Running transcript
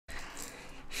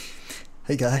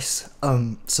Hey guys,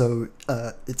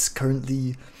 it's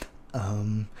currently,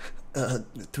 um,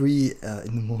 3,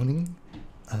 in the morning,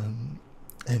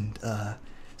 and,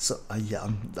 yeah,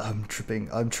 I'm tripping,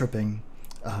 I'm tripping.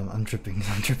 I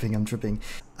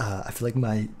feel like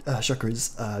my,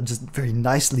 chakras, just very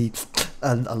nicely,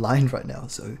 aligned right now,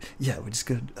 so, yeah,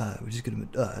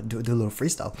 do a little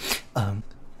freestyle.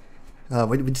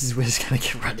 We're just gonna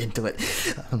get right into it.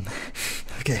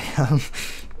 Okay,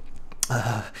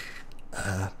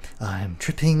 I'm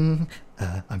tripping,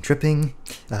 I'm tripping,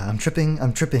 I'm tripping,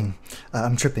 I'm tripping, I'm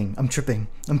tripping, I'm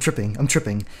tripping, I'm tripping, I'm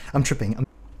tripping, I'm tripping.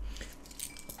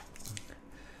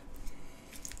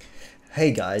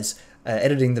 Hey guys,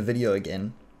 editing the video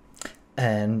again,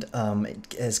 and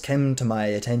it has come to my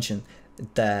attention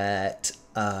that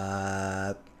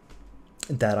that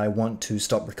I want to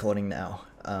stop recording now.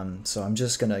 So I'm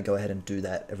just gonna go ahead and do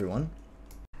that, everyone.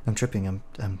 I'm tripping.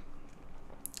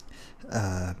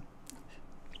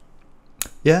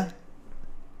 Yeah.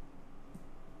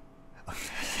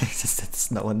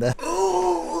 There's no one there.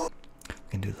 We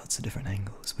can do lots of different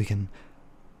angles. We can.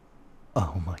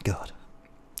 Oh my god.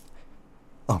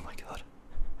 Oh my god.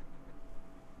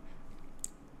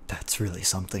 That's really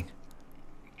something.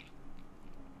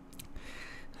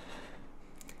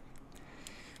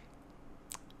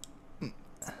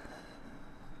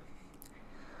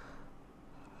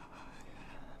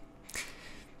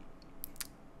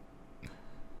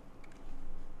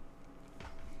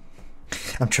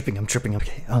 I'm tripping.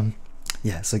 Okay.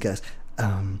 Yeah. So guys.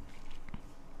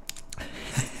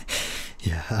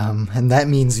 Yeah. And that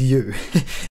means you.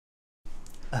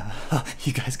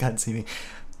 You guys can't see me.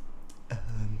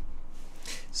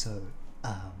 So.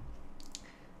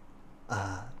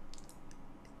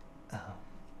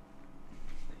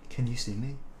 Can you see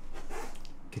me?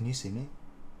 Can you see me?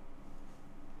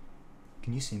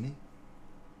 Can you see me?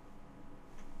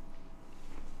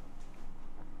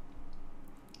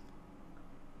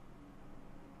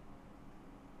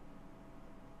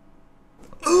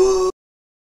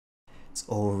 It's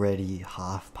already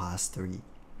 3:30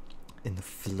 in the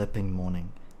flipping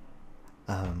morning.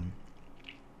 I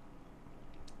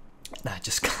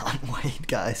just can't wait,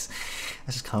 guys.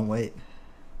 I just can't wait.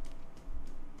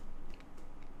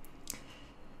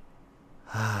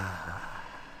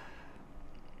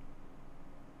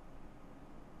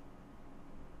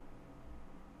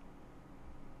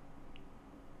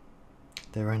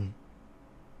 They're in.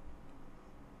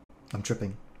 I'm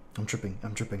tripping.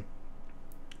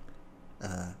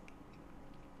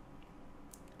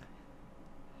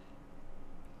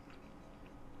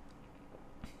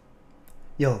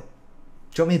 Yo,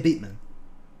 drop me a beat, man.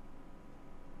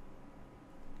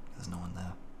 There's no one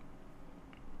there.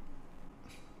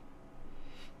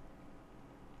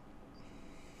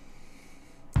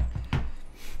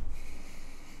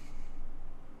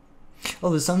 Oh,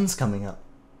 the sun's coming up.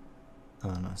 Oh,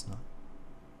 no, it's not.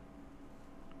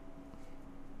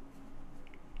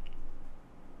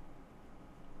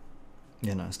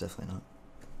 Yeah, no, it's definitely not.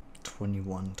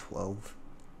 21:12.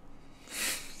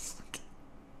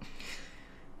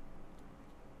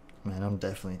 Man, I'm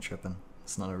definitely tripping.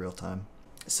 It's not a real time.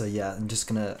 So yeah, I'm just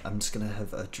gonna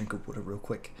have a drink of water real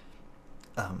quick.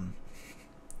 1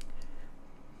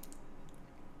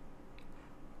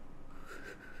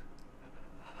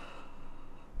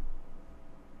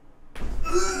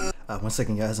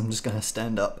 second, guys. I'm just gonna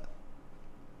stand up.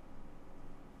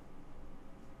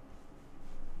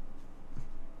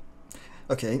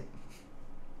 Okay.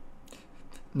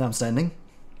 Now I'm standing.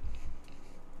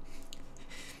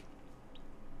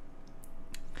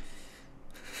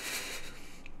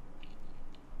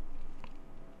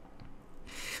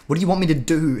 What do you want me to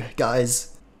do,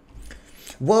 guys?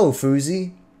 Whoa,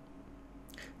 Foozy.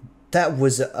 That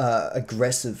was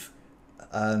aggressive.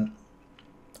 I'm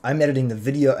editing the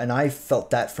video and I felt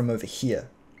that from over here.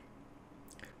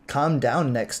 Calm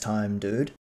down next time,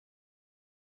 dude.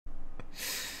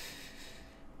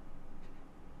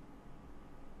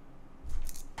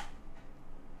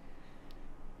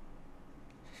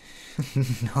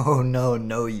 No,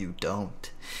 you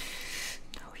don't.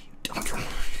 No, you don't.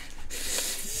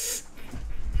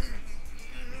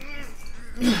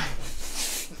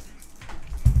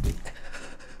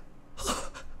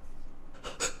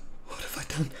 What have I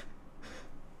done?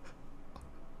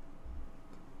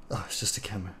 Oh, it's just a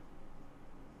camera.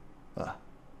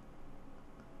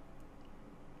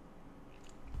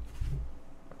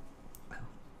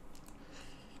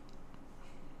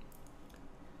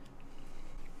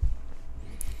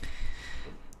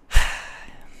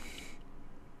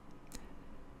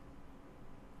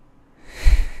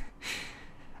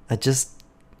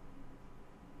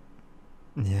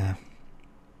 Yeah.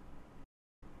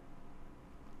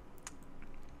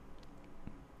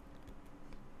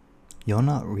 You're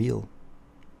not real.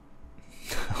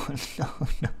 No,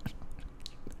 no.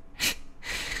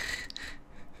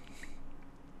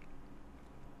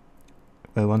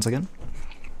 Wait, once again.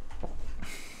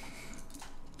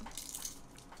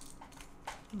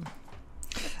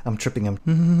 I'm tripping him.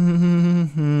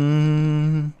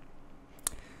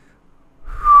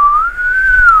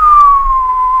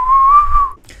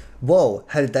 Whoa,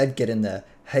 how did that get in there?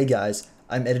 Hey guys,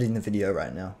 I'm editing the video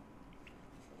right now.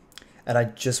 And I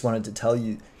just wanted to tell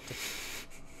you.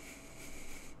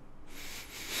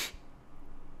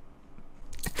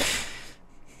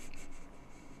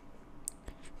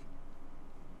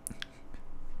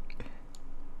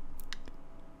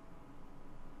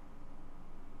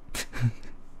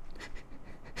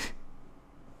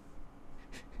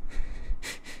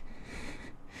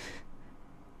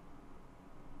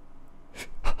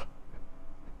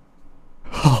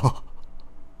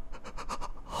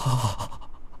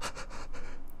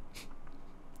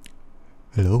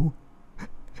 Hello?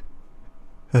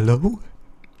 Hello?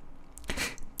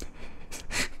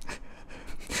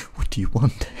 What do you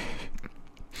want?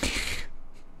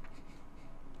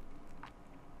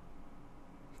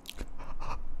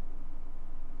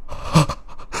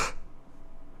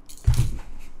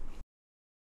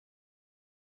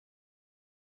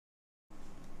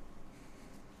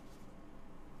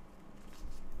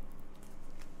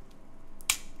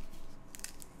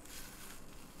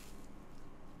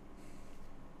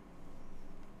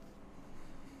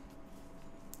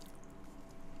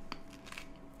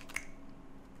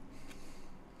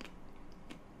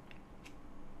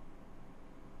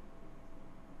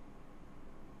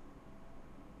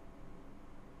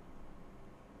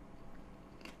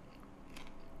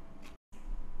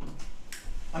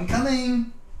 I'm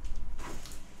coming!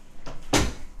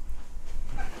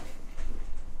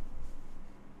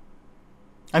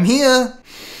 I'm here!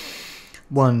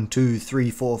 1, 2, 3,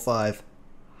 4, 5.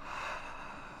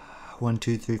 1,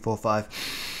 2, 3, 4, 5.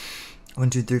 1,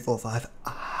 2, 3, 4, 5.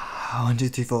 1, 2,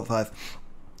 3, 4, 5.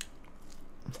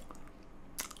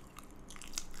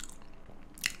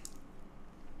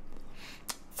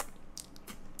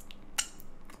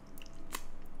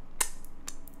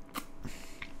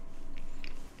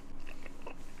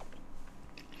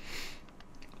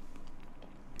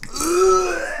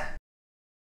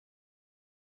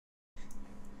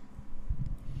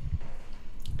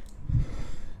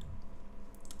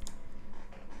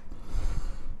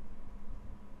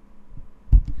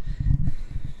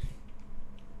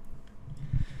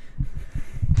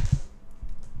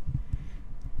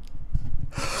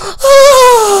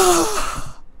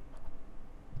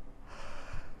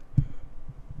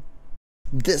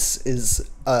 This is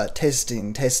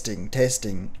testing. This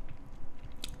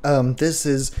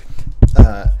is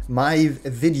my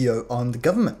video on the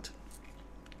government.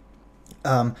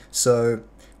 So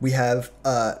we have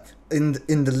in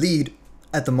the lead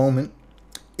at the moment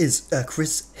is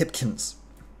Chris Hipkins.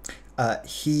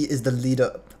 He is the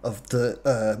leader of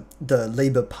the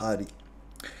Labour Party.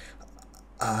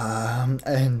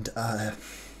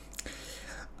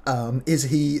 Is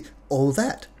he all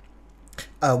that?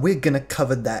 We're gonna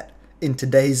cover that in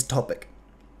today's topic.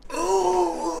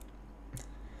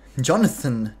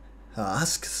 Jonathan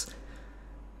asks,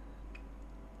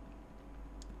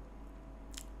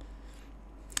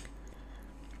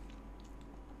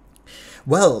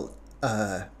 well,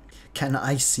 can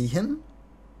I see him?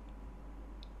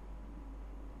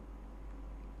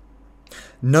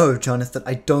 No, Jonathan,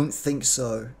 I don't think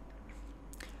so.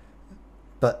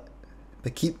 But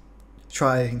keep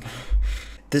trying.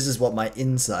 This is what my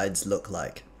insides look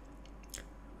like.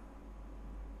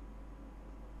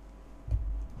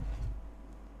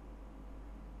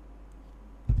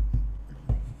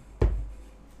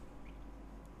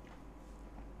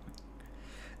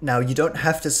 Now, you don't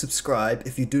have to subscribe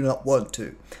if you do not want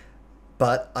to,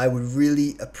 but I would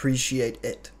really appreciate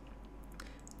it.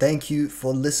 Thank you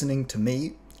for listening to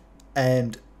me,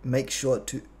 and make sure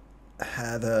to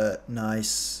have a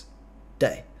nice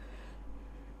day.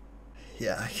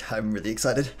 Yeah, I'm really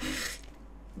excited.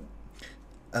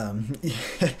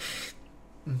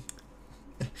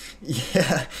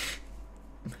 Yeah.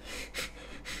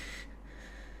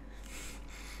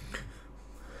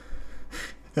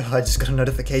 I just got a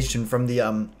notification from the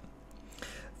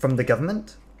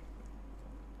government.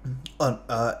 On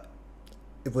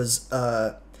it was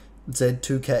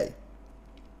Z2K.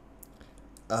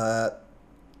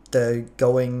 They're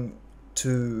going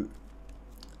to.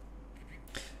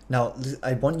 Now,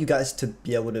 I want you guys to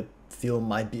be able to feel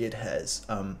my beard hairs.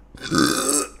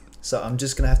 So I'm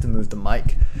just gonna have to move the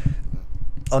mic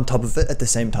on top of it at the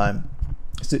same time,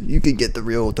 so you can get the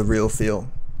real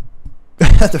feel.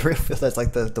 The real feel, that's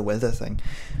like the weather thing.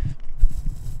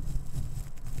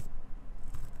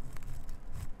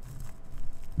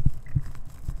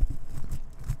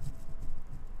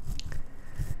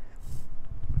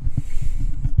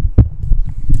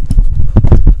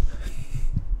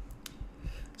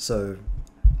 So,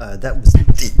 that was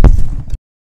deep.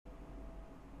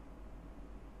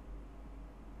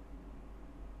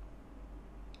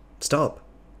 Stop.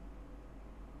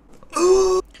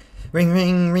 Ring,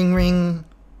 ring, ring, ring.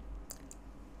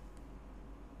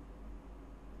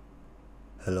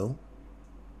 Hello?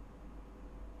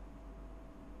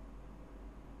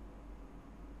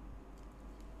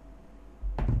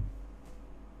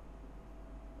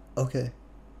 Okay.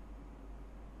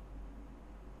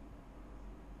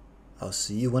 I'll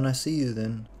see you when I see you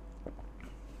then.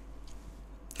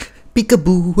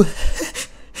 Peekaboo!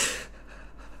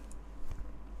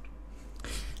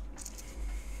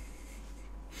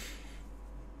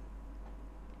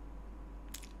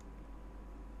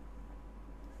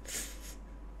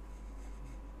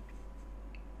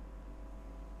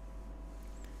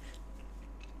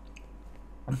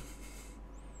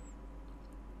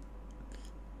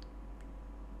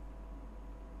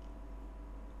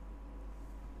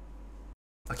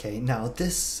 Okay, now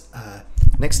this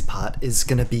next part is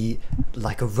gonna be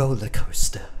like a roller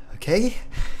coaster, okay?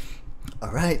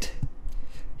 Alright,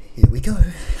 here we go.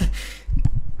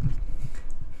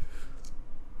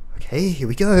 Okay, here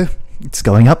we go. It's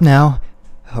going up now.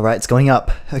 Alright, it's going up.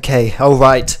 Okay,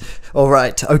 alright,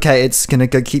 okay, it's gonna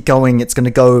keep going. It's gonna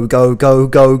go, go, go,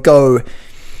 go, go.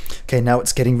 Okay, now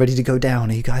it's getting ready to go down.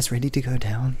 Are you guys ready to go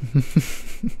down?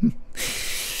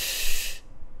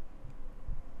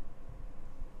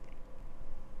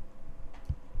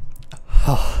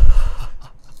 Oh,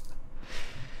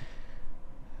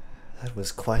 that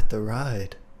was quite the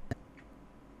ride.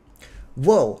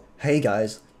 Whoa! Hey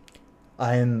guys,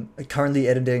 I am currently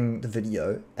editing the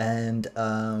video, and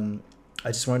I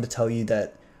just wanted to tell you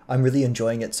that I'm really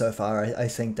enjoying it so far. I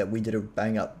think that we did a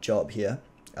bang up job here.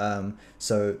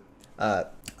 So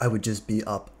I would just be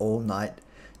up all night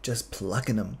just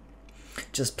plucking them,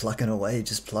 just plucking away,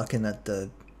 just plucking at the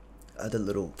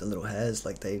little hairs.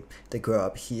 Like they grow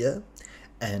up here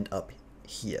and up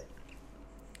here.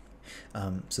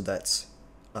 So that's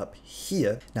up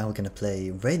here. Now we're gonna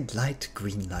play red light,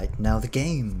 green light. Now the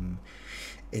game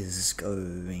is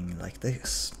going like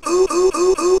this.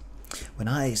 When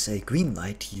I say green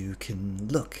light, you can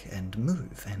look and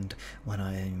move, and when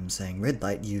I'm saying red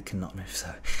light, you cannot move. So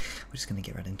we're just gonna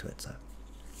get right into it. So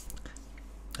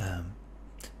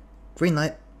green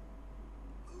light,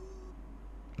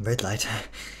 red light,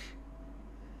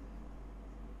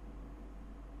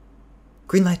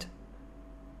 green light,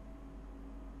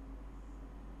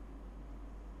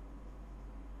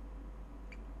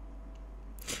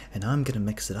 and I'm gonna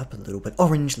mix it up a little bit.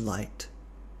 Orange light.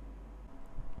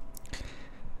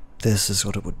 This is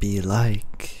what it would be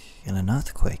like in an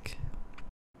earthquake.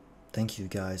 Thank you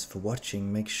guys for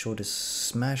watching. Make sure to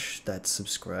smash that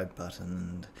subscribe button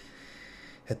and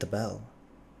hit the bell.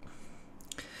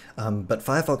 But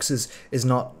Firefox is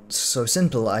not so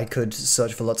simple. I could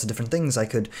search for lots of different things. I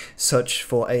could search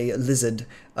for a lizard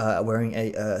wearing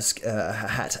a skin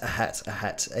hat, a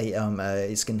hat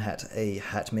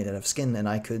made out of skin, and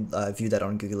I could view that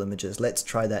on Google Images. Let's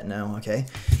try that now, okay?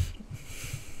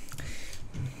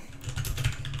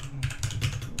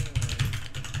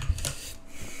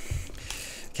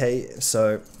 Okay,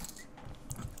 so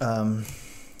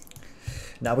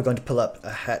now we're going to pull up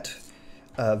a hat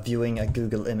viewing a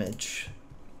Google image.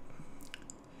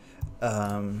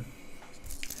 So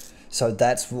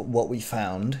that's what we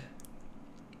found.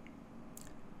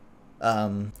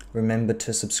 Remember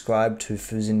to subscribe to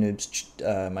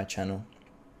FoozyNoob's my channel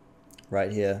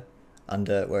right here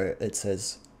under where it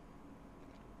says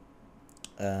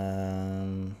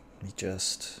let me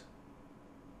just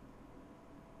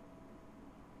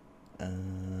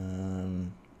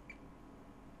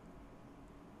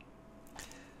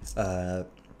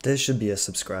there should be a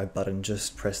subscribe button.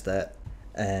 Just press that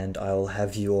and I'll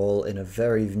have you all in a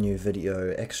very new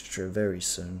video extra very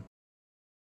soon.